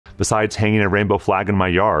Besides hanging a rainbow flag in my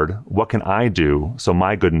yard, what can I do so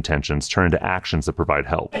my good intentions turn into actions that provide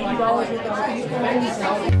help?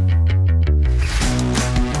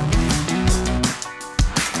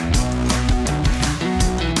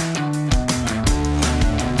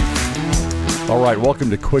 All right,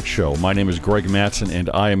 welcome to Cwic Show. My name is Greg Mattson,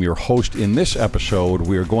 and I am your host. In this episode,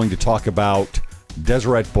 we are going to talk about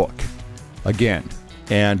Deseret book again,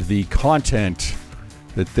 and the content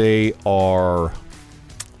that they are,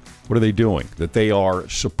 what are they doing? That they are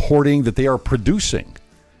supporting, that they are producing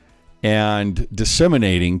and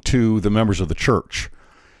disseminating to the members of the church.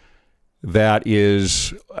 That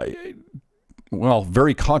is, well,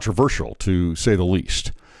 very controversial, to say the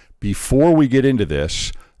least. Before we get into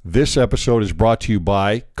this episode is brought to you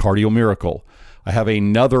by Cardio Miracle. I have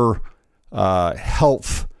another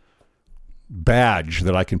health badge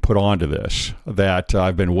that I can put onto this that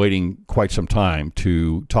I've been waiting quite some time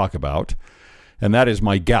to talk about, and that is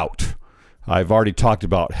my gout. I've already talked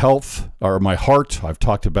about health, or my heart. I've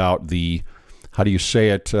talked about the, how do you say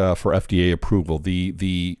it for FDA approval,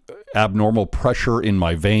 the abnormal pressure in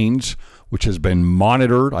my veins, which has been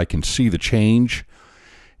monitored. I can see the change.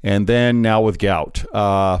 And then now with gout.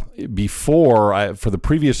 For the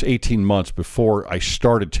previous 18 months before I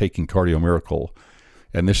started taking Cardio Miracle,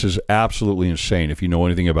 and this is absolutely insane if you know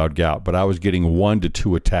anything about gout, but I was getting 1 to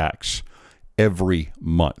 2 attacks every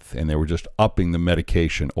month, and they were just upping the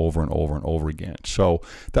medication over and over and over again. So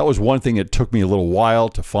that was one thing that took me a little while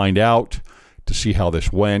to find out, to see how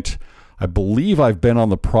this went. I believe I've been on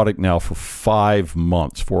the product now for 5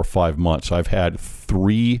 months, 4 or 5 months. I've had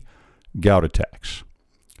 3 gout attacks.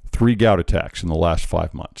 3 gout attacks in the last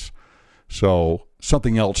 5 months. So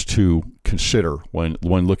something else to consider when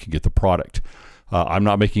looking at the product. I'm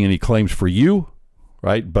not making any claims for you,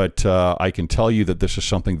 right? But I can tell you that this is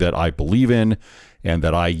something that I believe in and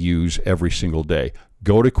that I use every single day.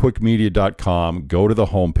 Go to cwicmedia.com, go to the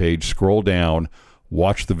homepage, scroll down,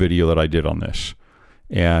 watch the video that I did on this,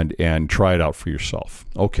 and try it out for yourself.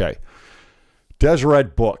 Okay.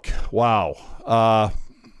 Deseret book. Wow.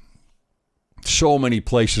 So many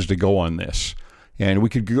places to go on this, and we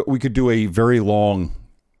could do a very long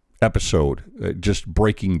episode just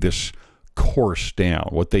breaking this course down.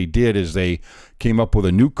 What they did is they came up with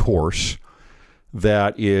a new course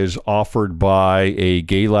that is offered by a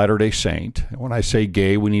gay Latter-day Saint. And when I say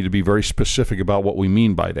gay, we need to be very specific about what we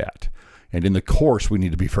mean by that, and in the course we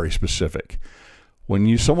need to be very specific.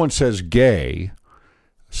 When someone says gay,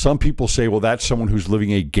 some people say, well, that's someone who's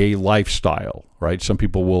living a gay lifestyle, right? Some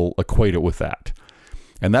people will equate it with that.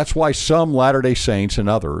 And that's why some Latter-day Saints and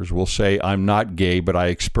others will say, I'm not gay, but I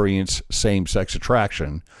experience same-sex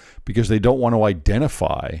attraction, because they don't want to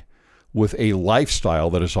identify with a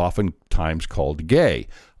lifestyle that is oftentimes called gay.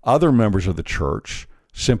 Other members of the church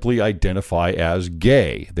simply identify as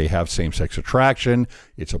gay. They have same-sex attraction.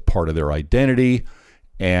 It's a part of their identity.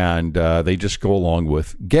 And they just go along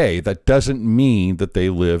with gay. That doesn't mean that they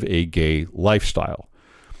live a gay lifestyle.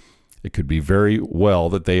 It could be very well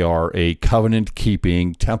that they are a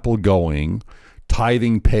covenant-keeping, temple-going,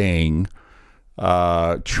 tithing-paying,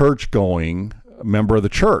 church-going member of the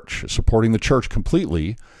church, supporting the church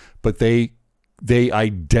completely, but they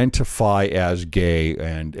identify as gay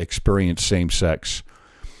and experience same-sex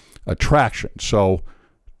attraction. So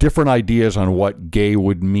different ideas on what gay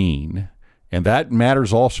would mean. And that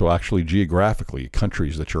matters also actually geographically,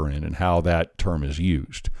 countries that you're in and how that term is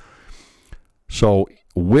used. So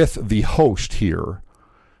with the host here,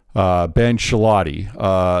 Ben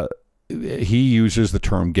Shalati, he uses the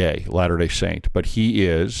term gay, Latter-day Saint, but he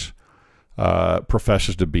is,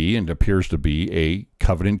 professes to be and appears to be a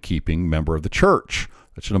covenant-keeping member of the church.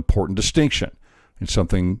 That's an important distinction and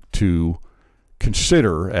something to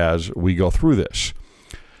consider as we go through this.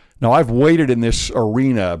 Now, I've waited in this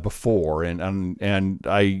arena before, and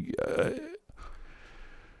I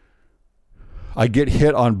get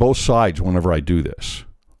hit on both sides whenever I do this.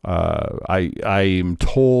 I am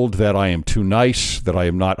told that I am too nice, that I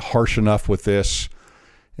am not harsh enough with this.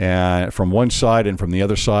 And from one side, and from the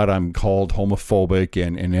other side, I'm called homophobic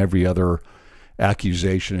and every other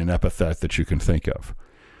accusation and epithet that you can think of.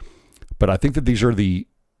 But I think that these are the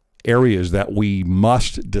areas that we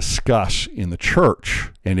must discuss in the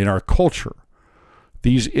church and in our culture.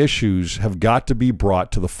 These issues have got to be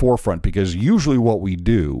brought to the forefront, because usually what we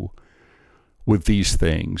do with these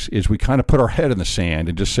things is we kind of put our head in the sand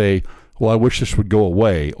and just say, well, I wish this would go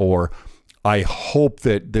away, or I hope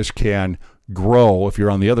that this can grow if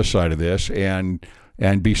you're on the other side of this and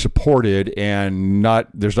be supported, and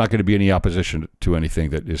there's not going to be any opposition to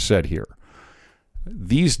anything that is said here.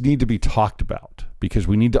 These need to be talked about, because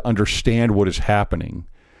we need to understand what is happening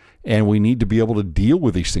And we need to be able to deal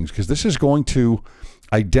with these things, because this is going to,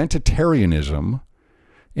 identitarianism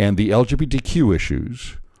and the LGBTQ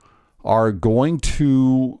issues are going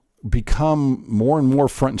to become more and more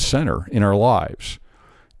front and center in our lives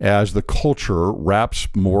as the culture wraps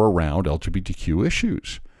more around LGBTQ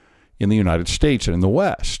issues in the United States and in the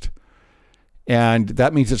West. And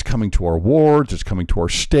that means it's coming to our wards, it's coming to our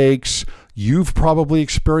stakes. You've probably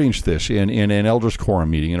experienced this in an elders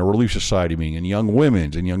quorum meeting, in a relief society meeting, in young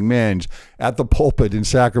women's and young men's, at the pulpit in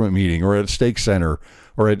sacrament meeting, or at a stake center,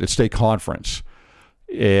 or at a stake conference.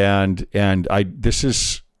 And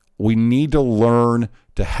we need to learn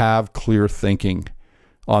to have clear thinking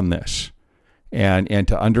on this, and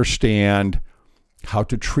to understand how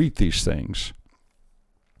to treat these things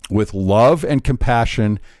with love and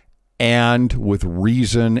compassion, and with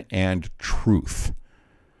reason and truth,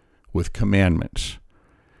 with commandments.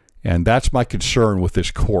 And that's my concern with this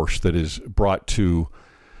course that is brought to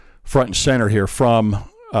front and center here from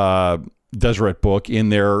Deseret Book in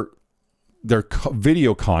their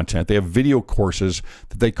video content. They have video courses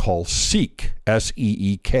that they call Seek,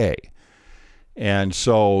 S-E-E-K. And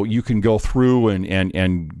so you can go through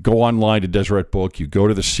and go online to Deseret Book. You go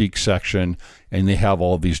to the Seek section, and they have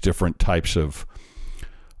all these different types of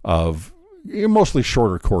mostly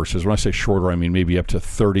shorter courses. When I say shorter, I mean maybe up to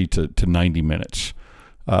 30 to 90 minutes.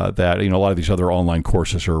 That, a lot of these other online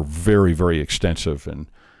courses are very, very extensive, and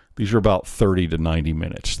these are about 30 to 90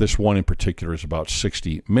 minutes. This one in particular is about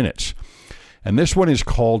 60 minutes. And this one is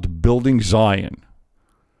called Building Zion,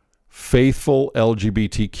 Faithful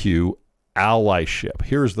LGBTQ Allyship.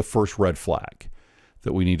 Here's the first red flag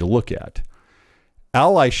that we need to look at.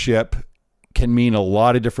 Allyship can mean a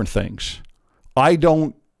lot of different things. I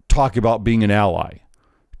don't talk about being an ally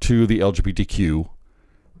to the LGBTQ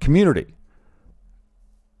community,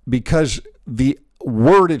 because the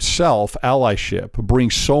word itself, allyship,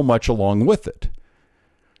 brings so much along with it.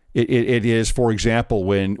 It is, for example,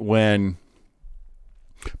 when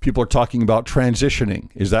people are talking about transitioning,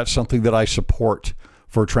 is that something that I support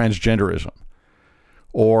for transgenderism?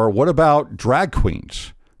 Or what about drag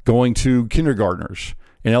queens going to kindergartners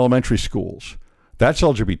in elementary schools? That's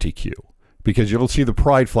LGBTQ, because you'll see the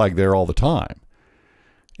pride flag there all the time.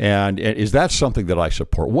 And is that something that I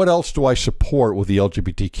support? What else do I support with the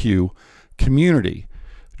LGBTQ community?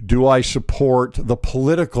 Do I support the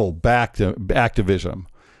political activism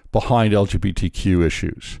behind LGBTQ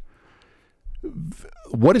issues?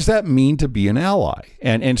 What does that mean to be an ally?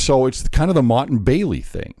 And so it's kind of the Mott and Bailey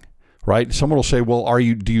thing, right? Someone will say, well,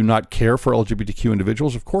 do you not care for LGBTQ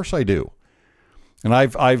individuals? Of course I do. And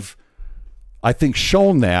I've I think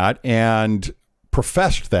shown that and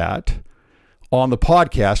professed that on the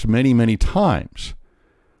podcast many, many times.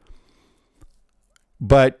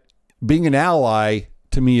 But being an ally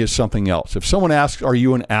to me is something else. If someone asks, are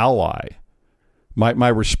you an ally? My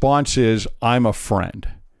response is, I'm a friend,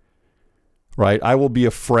 right? I will be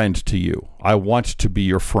a friend to you. I want to be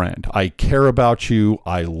your friend. I care about you.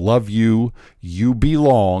 I love you. You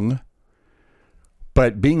belong.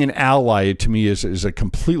 But being an ally to me is a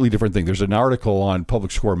completely different thing. There's an article on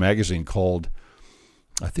Public Square magazine called,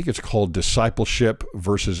 I think it's called Discipleship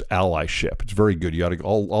versus Allyship. It's very good.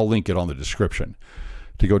 I'll link it on the description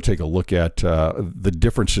to go take a look at the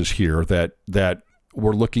differences here that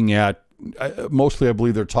we're looking at. Mostly, I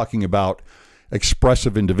believe they're talking about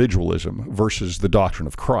expressive individualism versus the doctrine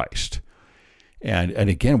of Christ. And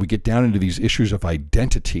again, we get down into these issues of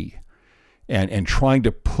identity and trying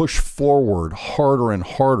to push forward harder and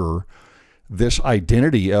harder this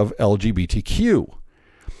identity of LGBTQ.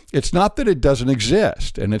 It's not that it doesn't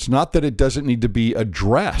exist, and it's not that it doesn't need to be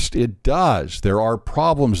addressed. It does. There are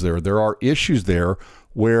problems there. There are issues there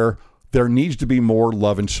where there needs to be more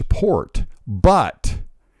love and support. But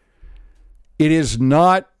it is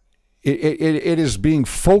not, it is being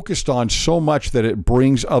focused on so much that it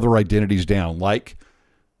brings other identities down. Like,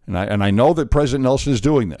 and I know that President Nelson is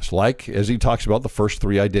doing this, like as he talks about the first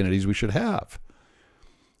three identities we should have: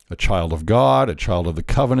 a child of God, a child of the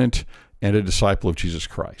covenant, and a disciple of Jesus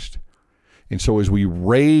Christ. And so as we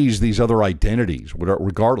raise these other identities,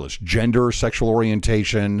 regardless, gender, sexual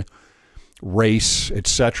orientation, race,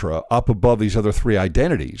 etc., up above these other three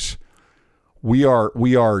identities, we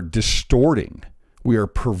are distorting, we are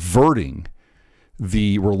perverting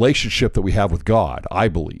the relationship that we have with God, I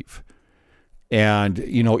believe. And,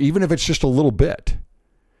 even if it's just a little bit.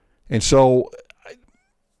 And so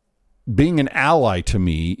being an ally to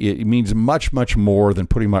me, it means much, much more than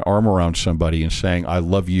putting my arm around somebody and saying, I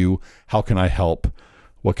love you. How can I help?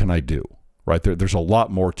 What can I do? Right? There's a lot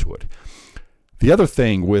more to it. The other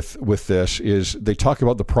thing with this is they talk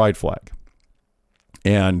about the pride flag.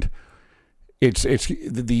 And,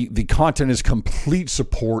 the content is complete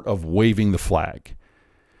support of waving the flag.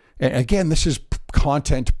 And again, this is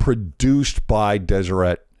content produced by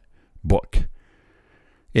Deseret Book.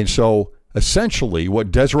 And so essentially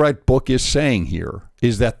what Deseret Book is saying here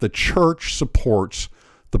is that the church supports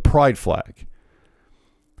the pride flag.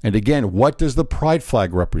 And again, what does the pride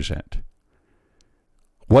flag represent?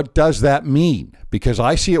 What does that mean? Because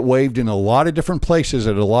I see it waved in a lot of different places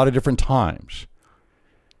at a lot of different times.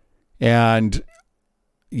 And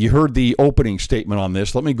you heard the opening statement on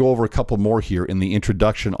this. Let me go over a couple more here in the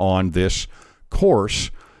introduction on this course.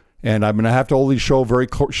 And I'm going to have to only show very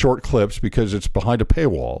short clips because it's behind a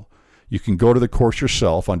paywall. You can go to the course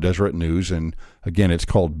yourself on Deseret News. And again, it's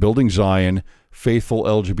called Building Zion, Faithful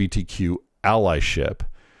LGBTQ Allyship.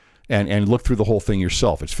 And look through the whole thing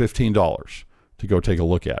yourself. It's $15 to go take a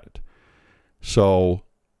look at it. So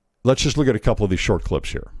let's just look at a couple of these short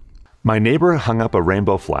clips here. My neighbor hung up a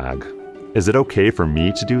rainbow flag. Is it okay for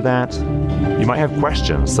me to do that? You might have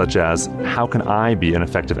questions such as, how can I be an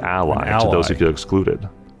effective ally to those who feel excluded?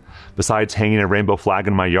 Besides hanging a rainbow flag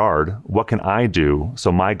in my yard, what can I do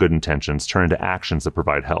so my good intentions turn into actions that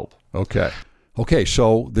provide help? Okay,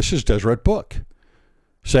 so this is Deseret Book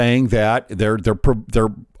saying that they're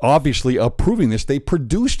obviously approving this. They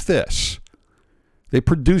produced this.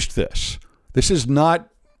 This is not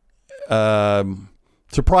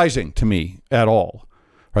surprising to me at all.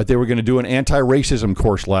 Right? They were going to do an anti-racism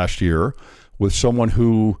course last year with someone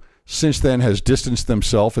who since then has distanced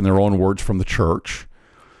themselves, in their own words, from the church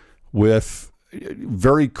with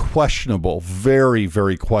very questionable, very,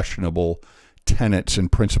 very questionable tenets and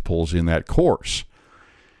principles in that course.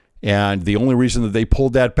 And the only reason that they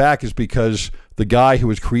pulled that back is because the guy who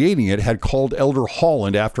was creating it had called Elder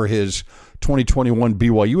Holland after his 2021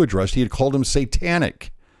 BYU address. He had called him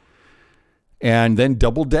satanic and then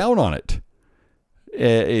doubled down on it.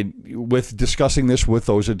 With discussing this with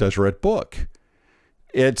those at Deseret Book.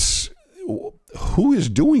 It's, who is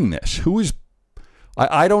doing this?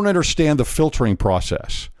 I don't understand the filtering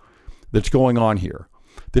process that's going on here.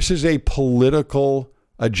 This is a political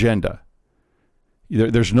agenda.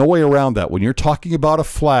 There's no way around that. When you're talking about a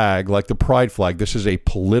flag like the pride flag, this is a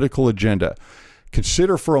political agenda.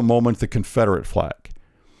 Consider for a moment the Confederate flag.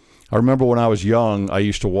 I remember when I was young, I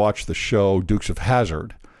used to watch the show Dukes of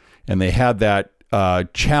Hazzard, and they had that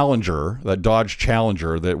Challenger, that Dodge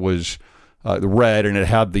Challenger that was red, and it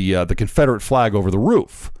had the Confederate flag over the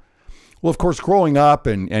roof. Well, of course, growing up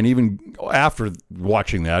and even after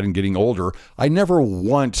watching that and getting older, I never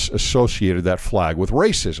once associated that flag with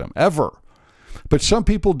racism, ever. But some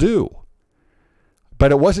people do.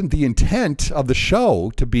 But it wasn't the intent of the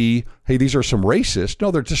show to be, hey, these are some racists.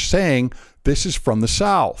 No, they're just saying this is from the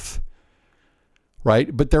South.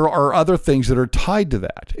 Right? But there are other things that are tied to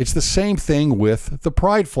that. It's the same thing with the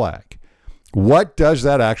pride flag. What does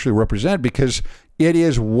that actually represent? Because it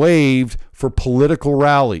is waved for political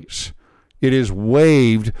rallies. It is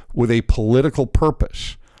waved with a political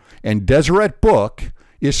purpose. And Deseret Book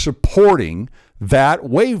is supporting that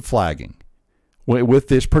wave flagging with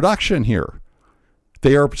this production here.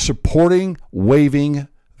 They are supporting waving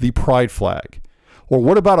the pride flag. Or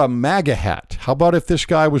what about a MAGA hat? How about if this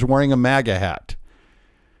guy was wearing a MAGA hat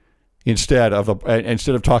instead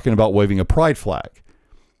of talking about waving a pride flag?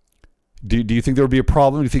 Do you think there would be a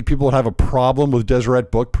problem? Do you think people would have a problem with Deseret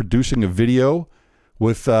Book producing a video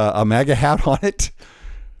with a MAGA hat on it?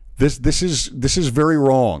 This is very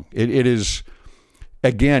wrong. It is,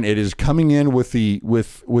 again, it is coming in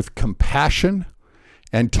with compassion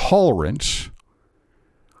and tolerance,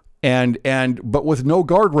 but with no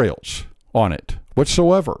guardrails on it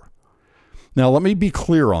whatsoever. Now, let me be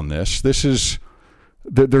clear on this. There's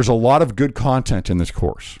a lot of good content in this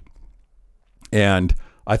course. And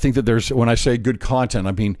I think that when I say good content,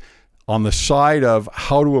 I mean on the side of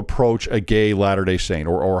how to approach a gay Latter-day Saint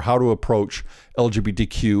or how to approach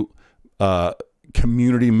LGBTQ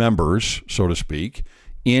community members, so to speak,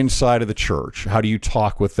 inside of the church. How do you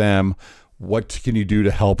talk with them? What can you do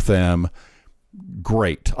to help them?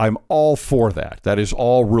 Great. I'm all for that. That is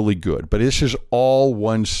all really good. But this is all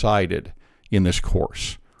one-sided in this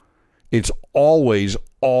course. It's always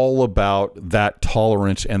all about that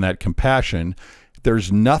tolerance and that compassion.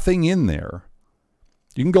 There's nothing in there.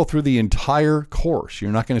 You can go through the entire course.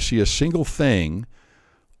 You're not going to see a single thing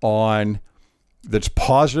that's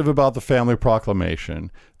positive about the family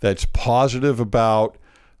proclamation, that's positive about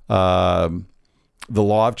the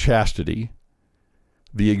law of chastity.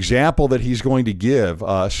 The example that he's going to give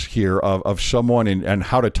us here of someone and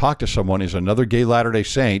how to talk to someone is another gay Latter-day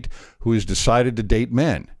Saint who has decided to date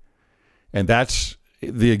men. And that's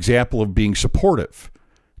the example of being supportive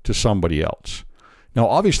to somebody else. Now,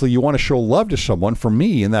 obviously, you want to show love to someone. For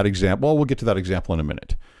me, in that example, well, we'll get to that example in a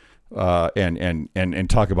minute, and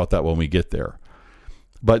talk about that when we get there.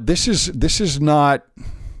 But this is not,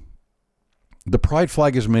 the pride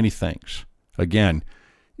flag is many things. Again,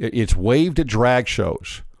 it's waved at drag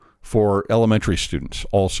shows for elementary students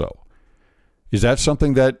also. Is that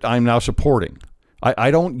something that I'm now supporting?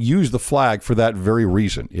 I don't use the flag for that very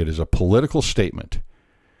reason. It is a political statement,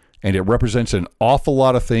 and it represents an awful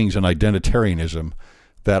lot of things in identitarianism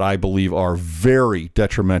that I believe are very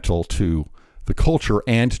detrimental to the culture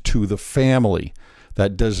and to the family.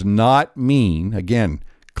 That does not mean, again,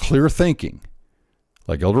 clear thinking.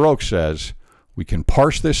 Like Elder Oak says, we can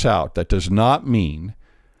parse this out. That does not mean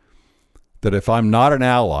that if I'm not an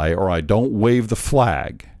ally or I don't wave the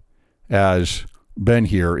flag, as Ben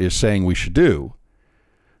here is saying we should do,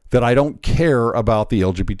 that I don't care about the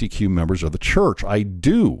LGBTQ members of the church. I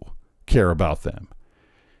do care about them.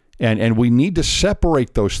 And we need to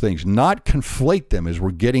separate those things, not conflate them as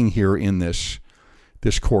we're getting here in this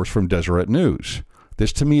course from Deseret News.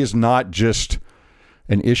 This to me is not just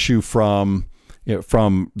an issue from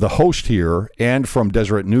the host here and from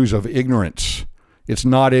Deseret News of ignorance. It's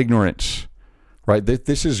not ignorance, right?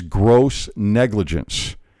 This is gross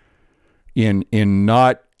negligence in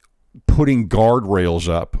not putting guardrails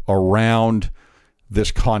up around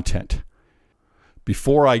this content.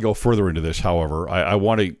 Before I go further into this, however, I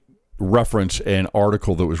want to reference an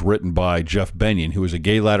article that was written by Jeff Benyon, who is a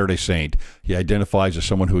gay Latter-day Saint. He identifies as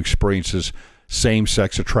someone who experiences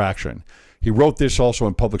same-sex attraction. He wrote this also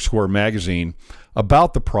in Public Square magazine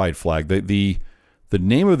about the pride flag. The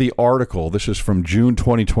name of the article, this is from June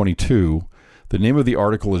 2022, the name of the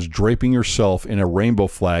article is "Draping Yourself in a Rainbow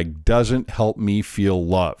Flag Doesn't Help Me Feel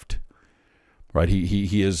Loved." Right?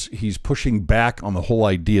 He's pushing back on the whole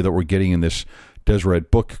idea that we're getting in this Deseret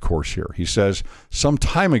book course here. He says, "Some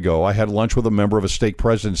time ago, I had lunch with a member of a stake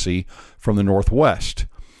presidency from the Northwest.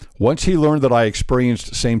 Once he learned that I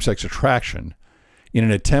experienced same-sex attraction, in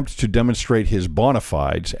an attempt to demonstrate his bona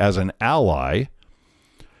fides as an ally,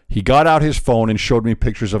 he got out his phone and showed me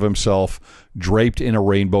pictures of himself draped in a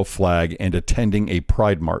rainbow flag and attending a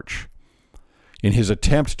pride march. In his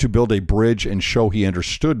attempt to build a bridge and show he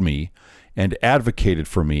understood me and advocated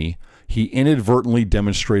for me, he inadvertently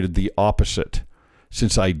demonstrated the opposite,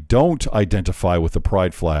 since I don't identify with the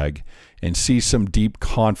pride flag and see some deep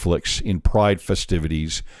conflicts in pride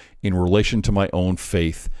festivities in relation to my own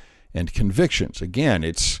faith and convictions." Again,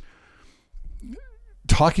 it's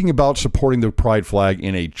talking about supporting the pride flag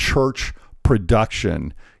in a church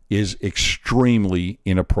production is extremely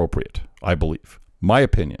inappropriate, I believe. My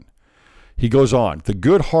opinion. He goes on, "The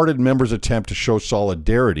good-hearted member's attempt to show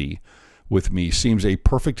solidarity with me seems a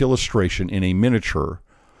perfect illustration in a miniature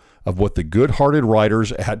of what the good-hearted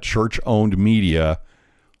writers at church-owned media,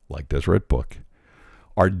 like Deseret Book,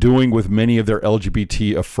 are doing with many of their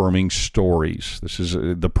LGBT-affirming stories." This is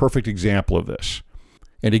the perfect example of this.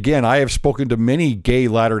 And again, I have spoken to many gay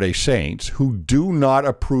Latter-day Saints who do not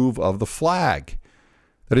approve of the flag.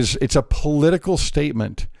 That is, it's a political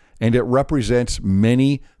statement, and it represents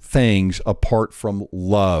many things apart from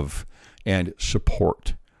love and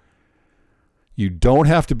support. You don't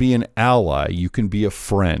have to be an ally. You can be a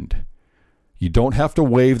friend. You don't have to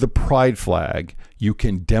wave the pride flag. You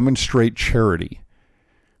can demonstrate charity.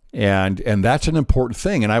 And that's an important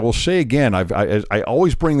thing. And I will say again, I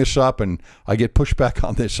always bring this up, and I get pushback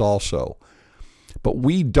on this also. But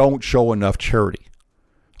we don't show enough charity.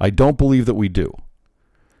 I don't believe that we do.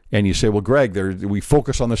 And you say, well, Greg, we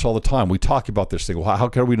focus on this all the time. We talk about this thing. Well, how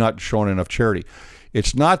can we not show enough charity?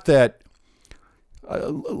 It's not that.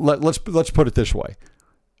 Let's put it this way.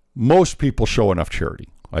 Most people show enough charity,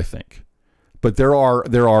 I think. But there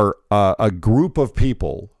are a group of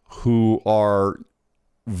people who are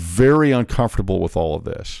very uncomfortable with all of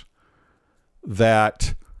this,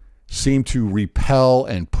 that seem to repel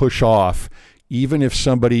and push off, even if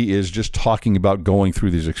somebody is just talking about going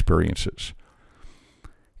through these experiences.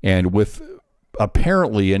 And with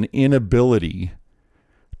apparently an inability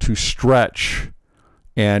to stretch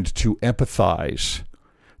and to empathize,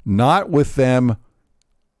 not with them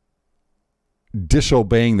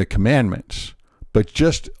disobeying the commandments, but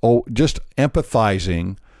just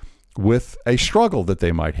empathizing with a struggle that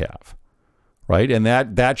they might have, right? And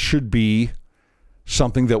that should be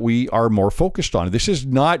something that we are more focused on. This is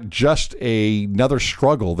not just another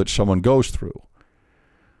struggle that someone goes through.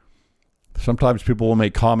 Sometimes people will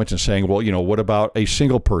make comments and saying, well, what about a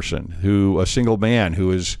single man who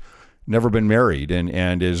has never been married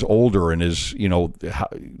and is older and is,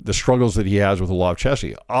 the struggles that he has with the law of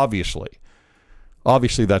chastity. Obviously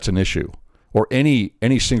that's an issue. or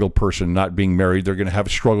any single person not being married, they're going to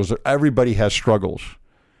have struggles. Everybody has struggles.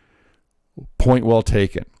 Point well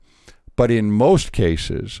taken. But in most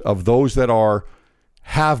cases, of those that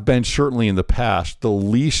have been certainly in the past, those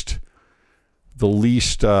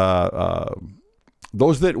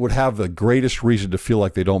that would have the greatest reason to feel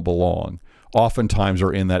like they don't belong, oftentimes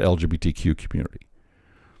are in that LGBTQ community.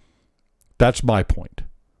 That's my point.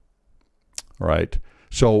 All right.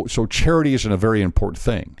 So charity is a very important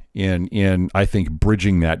thing in I think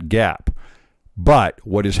bridging that gap. But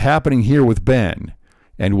what is happening here with Ben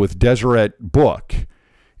and with Deseret book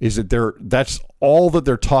is that that's all that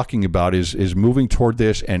they're talking about is moving toward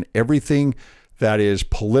this, and everything that is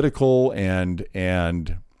political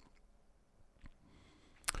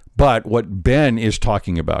but what Ben is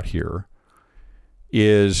talking about here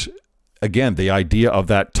is, again, the idea of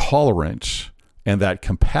that tolerance and that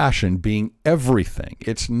compassion being everything.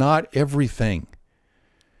 It's not everything.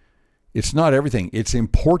 It's not everything. It's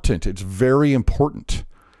important. It's very important.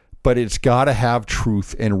 But it's got to have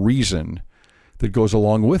truth and reason that goes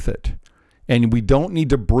along with it. And we don't need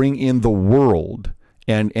to bring in the world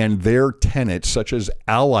and their tenets, such as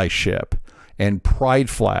allyship and pride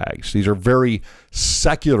flags. These are very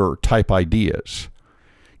secular type ideas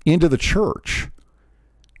into the church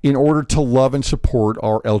in order to love and support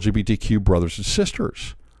our LGBTQ brothers and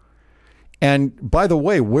sisters. And by the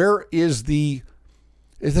way,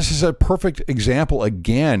 this is a perfect example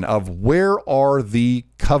again of where are the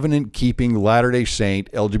covenant-keeping Latter-day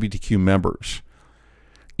Saint LGBTQ members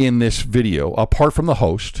in this video, apart from the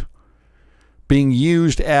host, being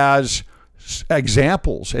used as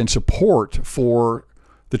examples and support for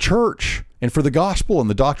the church and for the gospel and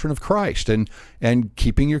the doctrine of Christ and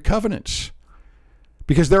keeping your covenants.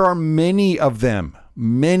 Because there are many of them,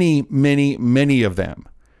 many of them.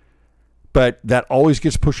 But that always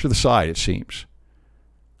gets pushed to the side, it seems.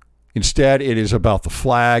 Instead, it is about the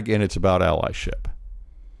flag and it's about allyship.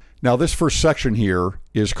 Now, this first section here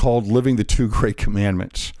is called Living the Two Great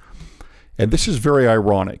Commandments. And this is very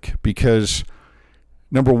ironic because,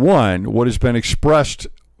 number one, what has been expressed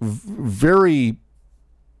very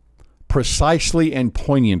precisely and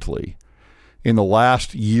poignantly in the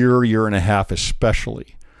last year and a half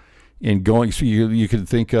especially, in going, so you can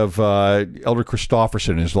think of Elder Christofferson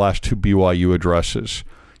in his last two BYU addresses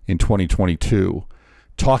in 2022,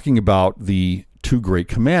 talking about the two great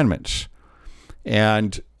commandments.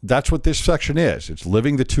 And that's what this section is. It's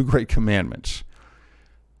living the two great commandments.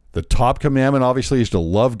 The top commandment, obviously, is to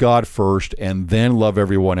love God first and then love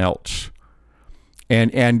everyone else.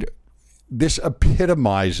 And this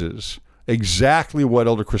epitomizes exactly what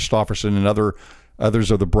Elder Christofferson and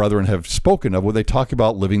others of the brethren have spoken of when they talk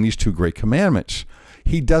about living these two great commandments.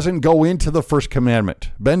 He doesn't go into the first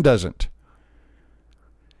commandment. Ben doesn't.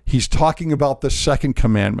 He's talking about the second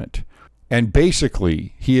commandment. And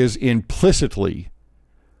basically, he is implicitly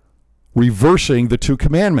reversing the two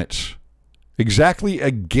commandments, exactly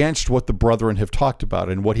against what the brethren have talked about.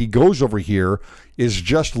 And what he goes over here is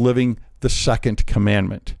just living the second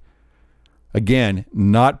commandment. Again,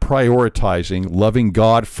 not prioritizing loving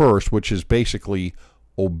God first, which is basically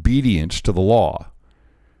obedience to the law,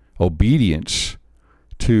 obedience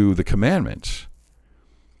to the commandments,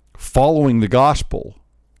 following the gospel,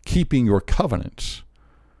 keeping your covenants.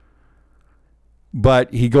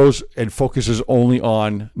 But he goes and focuses only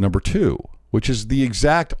on number two, which is the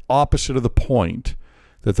exact opposite of the point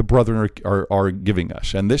that the brethren are giving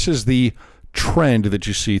us. And this is the trend that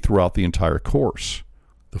you see throughout the entire course.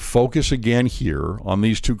 The focus again here on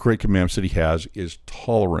these two great commandments that he has is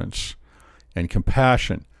tolerance and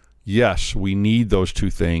compassion. Yes, we need those two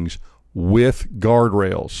things with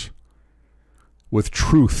guardrails, with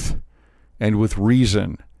truth, and with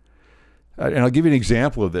reason. And I'll give you an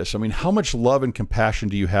example of this. I mean, how much love and compassion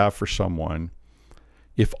do you have for someone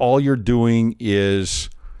if all you're doing is,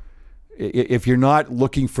 if you're not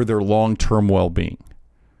looking for their long-term well-being?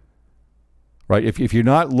 Right? If you're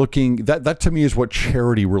not looking, that to me is what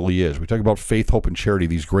charity really is. We talk about faith, hope, and charity,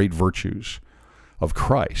 these great virtues of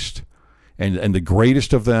Christ. And the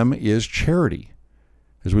greatest of them is charity,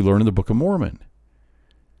 as we learn in the Book of Mormon.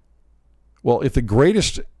 Well, if the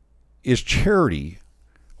greatest is charity,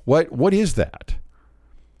 what is that?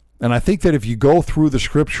 And I think that if you go through the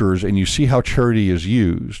scriptures and you see how charity is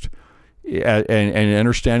used, and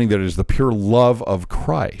understanding that it is the pure love of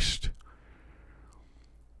Christ,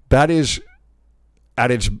 that is, at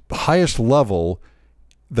its highest level,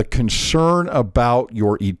 the concern about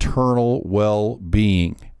your eternal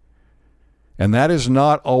well-being. And that is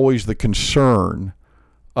not always the concern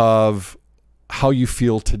of how you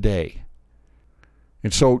feel today.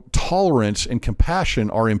 And so tolerance and compassion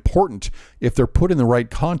are important if they're put in the right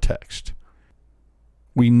context.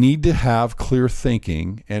 We need to have clear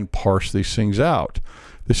thinking and parse these things out.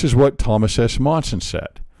 This is what Thomas S. Monson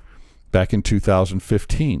said back in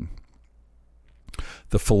 2015.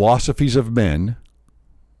 The philosophies of men,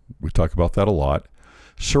 we talk about that a lot,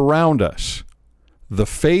 surround us. The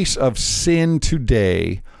face of sin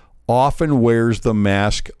today often wears the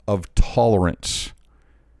mask of tolerance.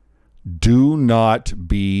 Do not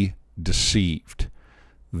be deceived.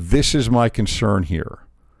 This is my concern here.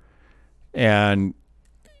 And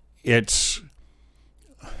it's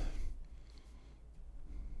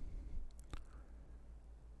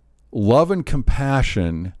love and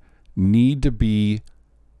compassion need to be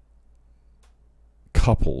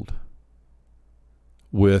coupled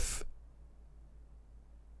with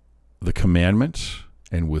the commandments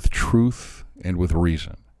and with truth and with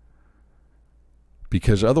reason.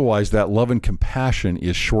 Because otherwise that love and compassion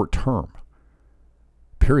is short term.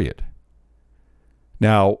 Period.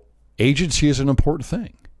 Now, agency is an important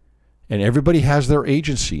thing. And everybody has their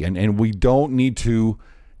agency. And we don't need to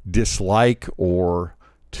dislike or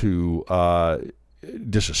to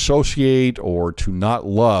disassociate or to not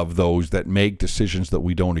love those that make decisions that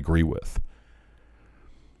we don't agree with.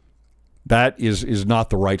 That is not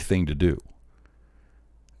the right thing to do.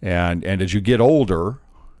 And as you get older,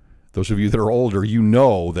 those of you that are older, you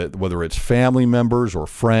know that whether it's family members or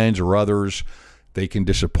friends or others, they can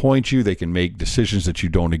disappoint you. They can make decisions that you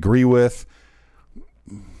don't agree with.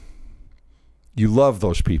 You love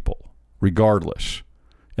those people regardless.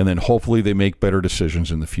 And then hopefully they make better decisions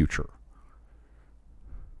in the future.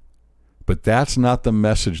 But that's not the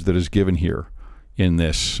message that is given here in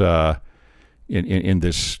this in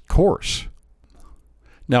this course.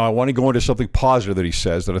 Now, I want to go into something positive that he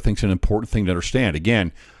says that I think is an important thing to understand.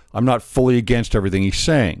 Again, I'm not fully against everything he's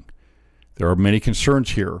saying. There are many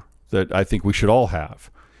concerns here that I think we should all have.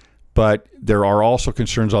 But there are also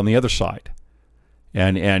concerns on the other side.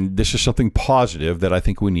 And this is something positive that I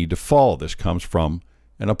think we need to follow. This comes from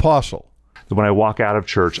an apostle. When I walk out of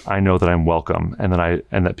church, I know that I'm welcome and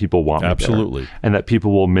that people want me Absolutely. there, and that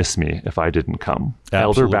people will miss me if I didn't come.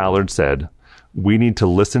 Absolutely. Elder Ballard said, we need to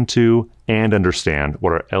listen to and understand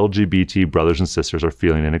what our LGBT brothers and sisters are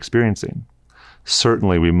feeling and experiencing.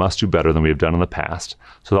 Certainly, we must do better than we have done in the past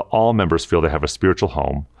so that all members feel they have a spiritual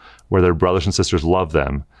home where their brothers and sisters love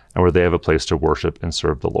them and where they have a place to worship and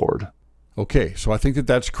serve the Lord. Okay, so I think that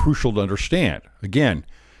that's crucial to understand. Again,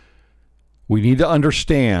 we need to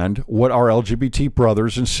understand what our LGBT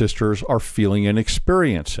brothers and sisters are feeling and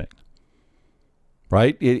experiencing.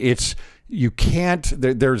 Right? You can't,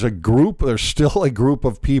 there's still a group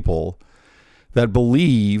of people that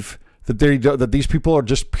believe that these people are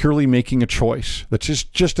just purely making a choice. That's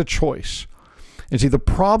just a choice. And see, the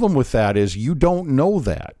problem with that is you don't know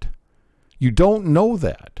that. You don't know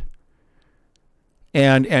that.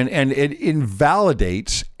 And it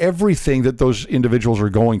invalidates everything that those individuals are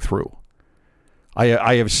going through.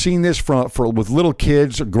 I have seen this with little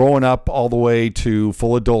kids growing up all the way to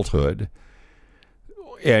full adulthood.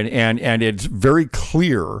 And it's very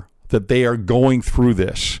clear that they are going through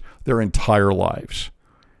this their entire lives.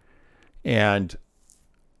 And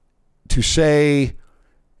to say,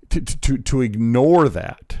 to ignore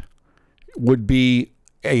that would be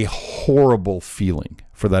a horrible feeling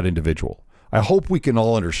for that individual. I hope we can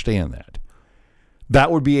all understand that.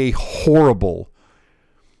 That would be a horrible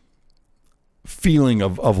feeling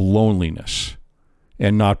of loneliness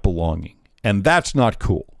and not belonging. And that's not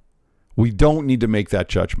cool. We don't need to make that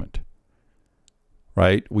judgment.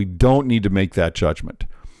 Right? We don't need to make that judgment.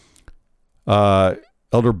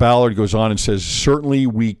 Elder Ballard goes on and says, certainly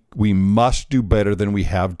we must do better than we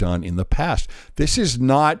have done in the past. This is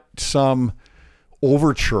not some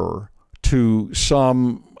overture to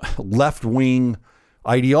some left-wing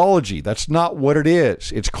ideology. That's not what it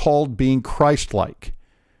is. It's called being Christ-like.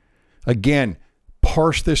 Again,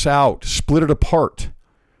 parse this out, split it apart.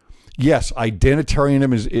 Yes,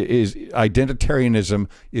 identitarianism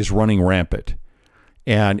is running rampant,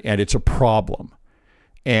 and it's a problem,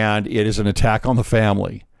 and it is an attack on the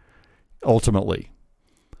family, ultimately.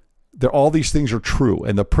 All these things are true,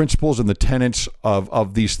 and the principles and the tenets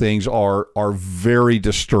of these things are very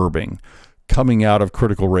disturbing, coming out of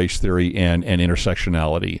critical race theory and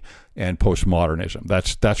intersectionality and postmodernism.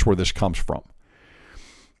 That's where this comes from.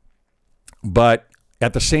 But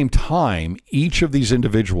at the same time, each of these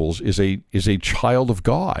individuals is a child of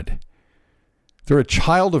God. They're a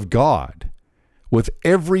child of God with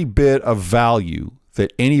every bit of value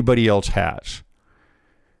that anybody else has.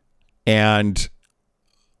 And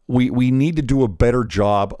we need to do a better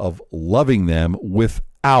job of loving them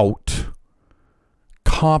without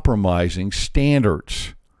compromising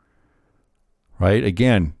standards. Right?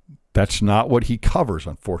 Again, That's not what he covers,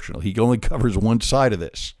 unfortunately. He only covers one side of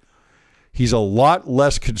this. He's a lot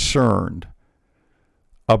less concerned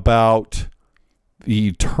about the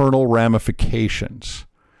eternal ramifications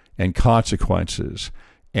and consequences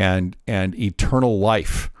and eternal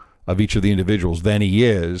life of each of the individuals than he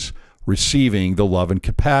is receiving the love and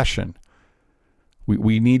compassion.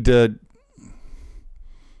 We need to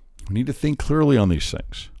think clearly on these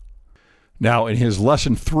things. Now, in his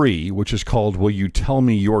lesson 3, which is called "Will You Tell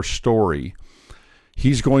Me Your Story?"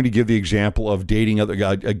 he's going to give the example of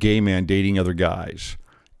a gay man dating other guys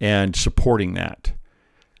and supporting that.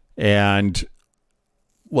 And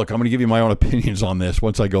look, I'm going to give you my own opinions on this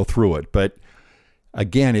once I go through it. But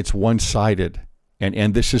again, it's one-sided.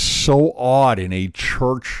 And this is so odd in a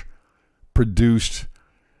church-produced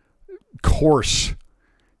course.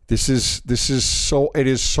 It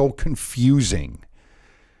is so confusing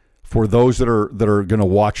for those that are going to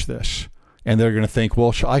watch this. And they're going to think,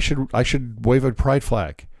 well, I should wave a pride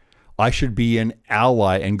flag. I should be an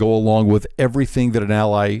ally and go along with everything that an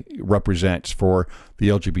ally represents for the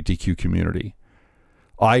LGBTQ community.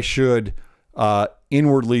 I should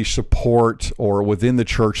inwardly support, or within the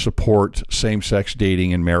church support, same-sex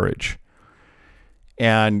dating and marriage.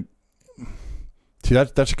 And see,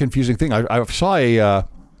 that's a confusing thing. I saw a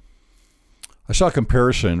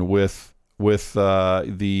comparison with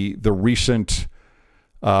the recent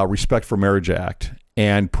Respect for Marriage Act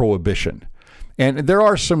and prohibition. And there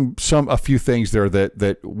are a few things there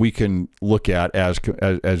that we can look at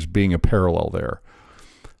as being a parallel there.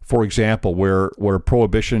 For example, where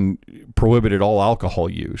prohibition prohibited all alcohol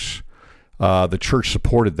use, the church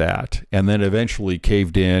supported that and then eventually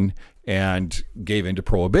caved in and gave in to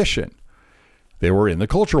prohibition. They were in the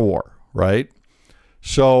culture war, right?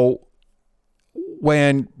 So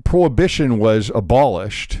when prohibition was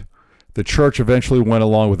abolished, the church eventually went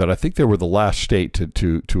along with it. I think they were the last state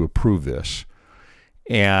to approve this,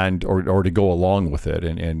 or to go along with it,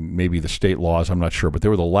 and maybe the state laws, I'm not sure, but they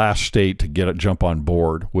were the last state to jump on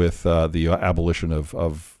board with the abolition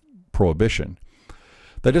of prohibition.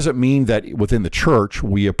 That doesn't mean that within the church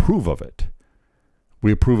we approve of it.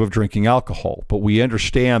 We approve of drinking alcohol, but we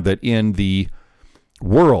understand that in the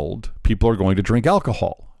world, people are going to drink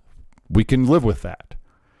alcohol. We can live with that.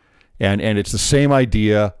 And it's the same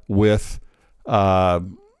idea with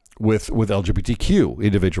LGBTQ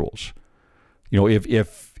individuals. You know,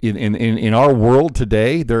 if in our world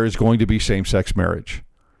today, there is going to be same-sex marriage.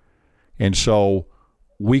 And so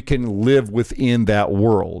we can live within that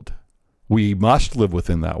world. We must live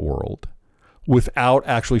within that world without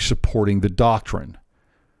actually supporting the doctrine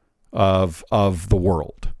of the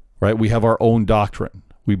world, right? We have our own doctrine.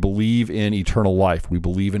 We believe in eternal life. We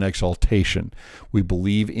believe in exaltation. We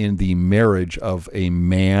believe in the marriage of a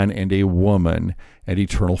man and a woman and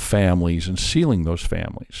eternal families and sealing those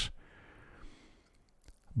families.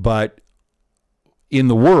 But in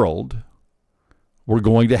the world, we're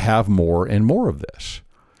going to have more and more of this.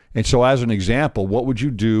 And so as an example, what would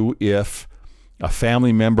you do if a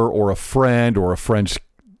family member or a friend's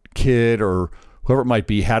kid or whoever it might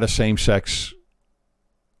be had a same-sex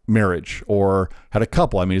marriage or had a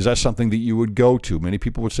couple? I mean, is that something that you would go to? Many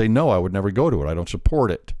people would say, no, I would never go to it. I don't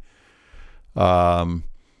support it.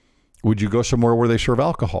 Would you go somewhere where they serve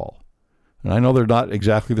alcohol? And I know they're not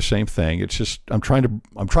exactly the same thing. It's just I'm trying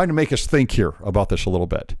to make us think here about this a little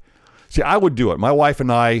bit. See, I would do it. My wife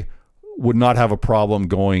and I would not have a problem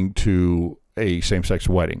going to a same-sex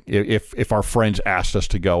wedding if our friends asked us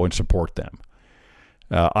to go and support them.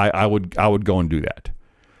 I would go and do that.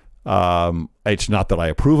 It's not that I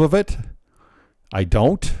approve of it. I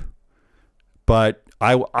don't. But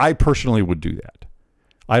I personally would do that.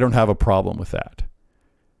 I don't have a problem with that.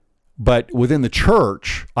 But within the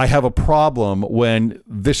church, I have a problem when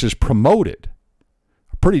this is promoted.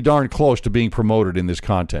 Pretty darn close to being promoted in this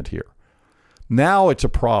content here. Now it's a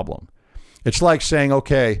problem. It's like saying,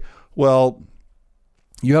 okay, well,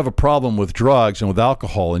 you have a problem with drugs and with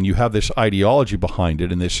alcohol, and you have this ideology behind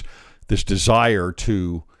it and this desire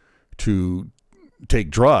to take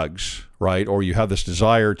drugs, right? Or you have this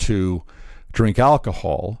desire to drink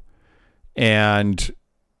alcohol, and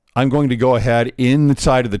I'm going to go ahead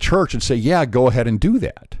inside of the church and say, yeah, go ahead and do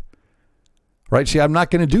that. Right? See, I'm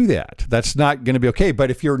not going to do that. That's not going to be okay.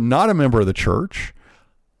 But if you're not a member of the church,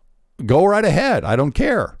 go right ahead. I don't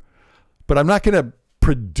care. But I'm not going to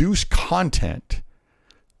produce content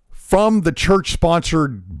from the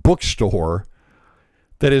church-sponsored bookstore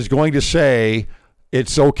that is going to say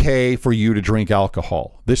it's okay for you to drink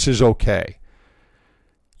alcohol. This is okay.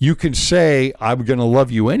 You can say, I'm going to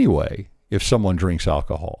love you anyway if someone drinks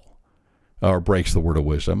alcohol or breaks the word of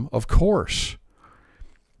wisdom, of course.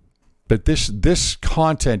 But this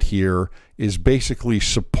content here is basically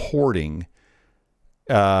supporting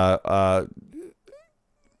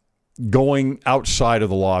going outside of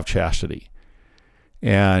the law of chastity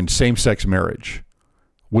and same-sex marriage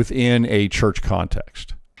within a church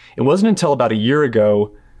context. It wasn't until about a year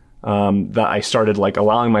ago that I started like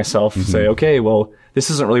allowing myself to say, okay, well, this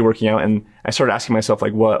isn't really working out. And I started asking myself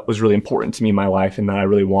like what was really important to me in my life and that I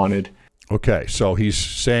really wanted. Okay, so he's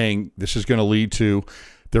saying this is going to lead to,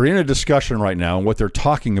 they're in a discussion right now, and what they're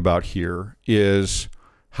talking about here is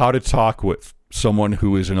how to talk with someone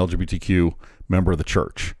who is an LGBTQ member of the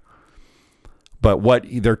church. But what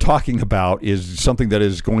they're talking about is something that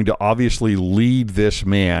is going to obviously lead this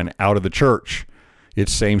man out of the church.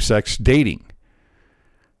 It's same-sex dating.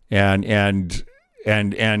 And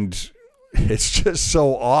it's just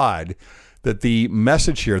so odd that the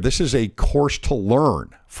message here, this is a course to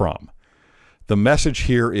learn from. The message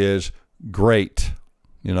here is great.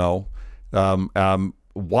 You know,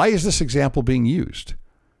 why is this example being used?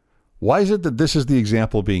 Why is it that this is the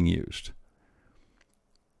example being used?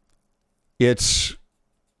 It's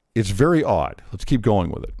very odd. Let's keep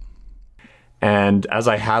going with it. And as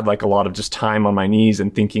I had like a lot of just time on my knees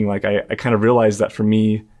and thinking, like I kind of realized that for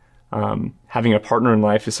me, having a partner in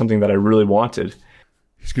life is something that I really wanted.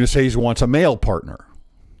 He's going to say he wants a male partner.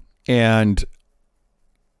 And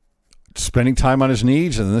spending time on his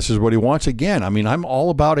knees, and this is what he wants. Again, I mean, I'm all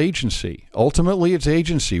about agency. Ultimately, it's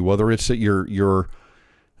agency, whether it's that you're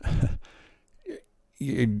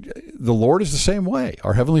the Lord is the same way.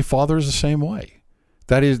 Our Heavenly Father is the same way.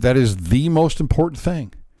 That is the most important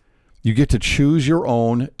thing. You get to choose your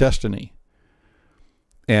own destiny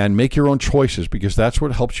and make your own choices, because that's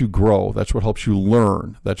what helps you grow. That's what helps you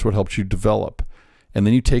learn. That's what helps you develop. And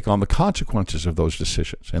then you take on the consequences of those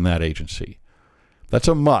decisions and that agency. That's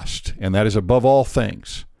a must, and that is above all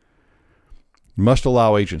things. You must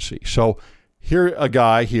allow agency. So here, a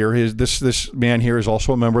guy here, this man here is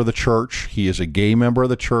also a member of the church. He is a gay member of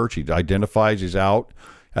the church. He identifies, he's out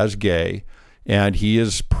as gay, and he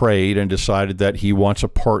has prayed and decided that he wants a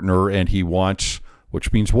partner, and he wants,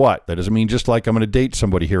 which means what? That doesn't mean just like I'm going to date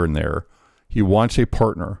somebody here and there. He wants a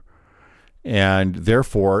partner. And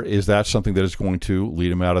therefore, is that something that is going to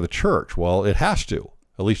lead him out of the church? Well, it has to,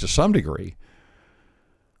 at least to some degree.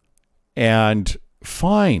 And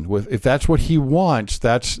fine, if that's what he wants,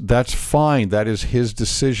 that's fine. That is his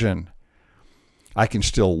decision. I can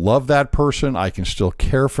still love that person. I can still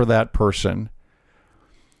care for that person.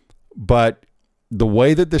 But the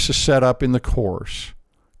way that this is set up in the course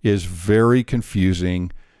is very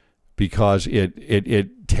confusing, because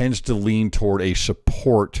it tends to lean toward a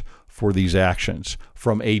support for these actions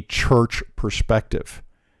from a church perspective.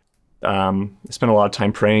 I spent a lot of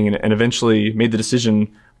time praying and eventually made the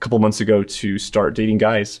decision a couple months ago to start dating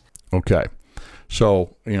guys. Okay.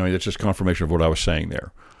 So, you know, it's just confirmation of what I was saying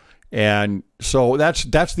there. And so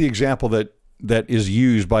that's the example that is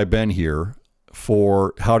used by Ben here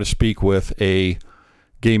for how to speak with a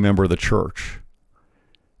gay member of the church.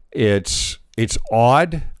 It's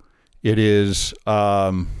odd. It is,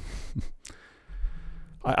 I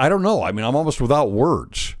don't know. I mean, I'm almost without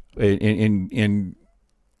words in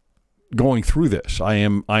going through this. I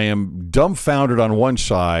am dumbfounded on one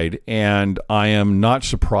side, and I am not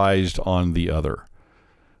surprised on the other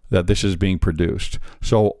that this is being produced.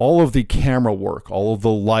 So all of the camera work, all of the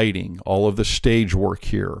lighting, all of the stage work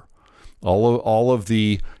here, all of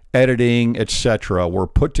the editing, etc., were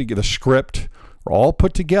put together. The script were all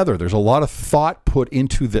put together. There's a lot of thought put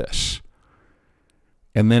into this.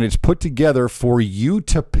 And then it's put together for you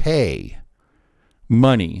to pay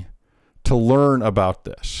money to learn about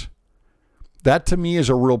this. That to me is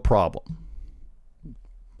a real problem.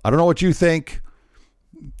 I don't know what you think.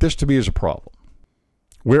 This to me is a problem.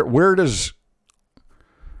 Where does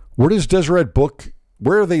Deseret Book,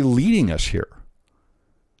 where are they leading us here?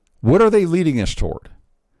 What are they leading us toward?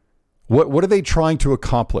 What are they trying to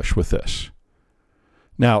accomplish with this?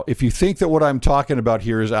 Now, if you think that what I'm talking about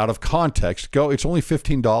here is out of context, go. It's only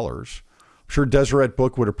 $15. I'm sure Deseret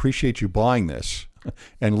Book would appreciate you buying this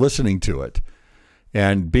and listening to it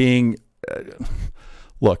and being,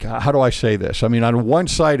 look, how do I say this? I mean, on one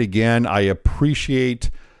side, again, I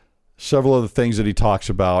appreciate several of the things that he talks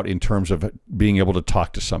about in terms of being able to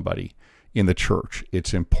talk to somebody in the church.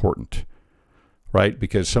 It's important, right?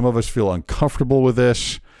 Because some of us feel uncomfortable with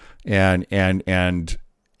this, and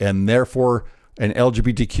therefore an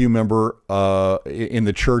LGBTQ member in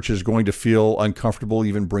the church is going to feel uncomfortable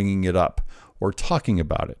even bringing it up or talking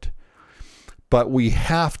about it. But we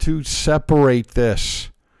have to separate this.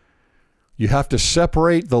 You have to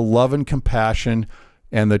separate the love and compassion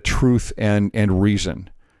and the truth and reason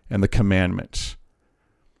and the commandments.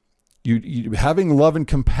 Having love and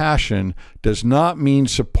compassion does not mean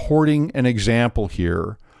supporting an example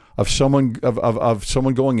here of someone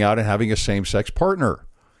going out and having a same-sex partner.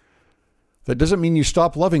 That doesn't mean you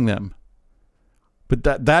stop loving them. But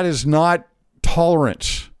that is not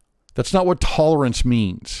tolerance. That's not what tolerance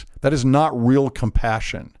means. That is not real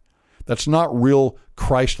compassion. That's not real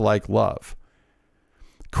Christ-like love.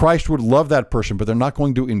 Christ would love that person, but they're not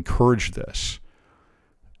going to encourage this.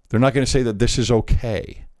 They're not going to say that this is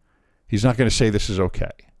okay. He's not going to say this is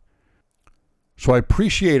okay. So I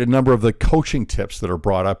appreciate a number of the coaching tips that are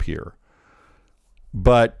brought up here,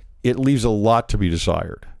 but it leaves a lot to be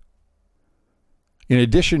desired. In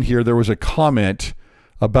addition here, there was a comment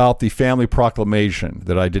about the family proclamation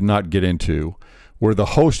that I did not get into, where the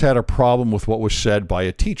host had a problem with what was said by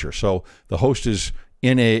a teacher. So the host is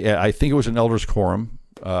in I think it was an elders quorum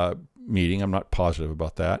meeting. I'm not positive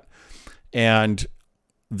about that. And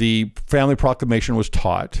the family proclamation was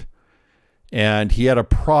taught, and he had a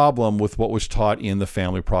problem with what was taught in the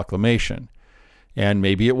family proclamation. And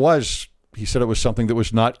maybe he said it was something that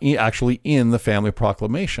was not actually in the family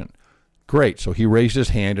proclamation. Great. So he raised his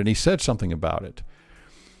hand and he said something about it.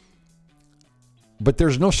 But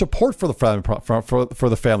there's no support for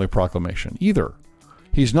the family proclamation either.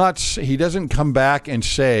 He doesn't come back and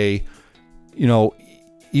say,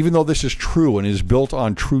 even though this is true and is built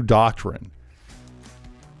on true doctrine,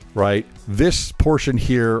 right? This portion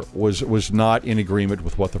here was not in agreement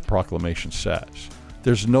with what the proclamation says.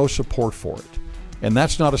 There's no support for it. And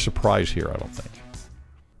that's not a surprise here, I don't think.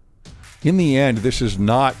 In the end, this is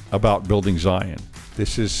not about building Zion.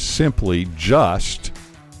 This is simply just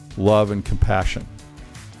love and compassion.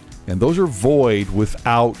 And those are void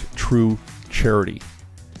without true charity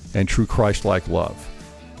and true Christ-like love.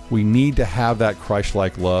 We need to have that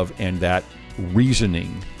Christ-like love and that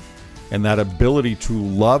reasoning and that ability to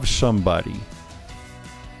love somebody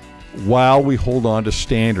while we hold on to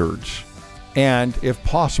standards and, if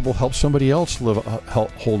possible, help somebody else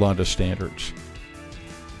hold on to standards.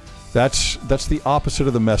 That's the opposite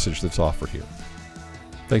of the message that's offered here.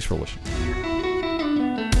 Thanks for listening.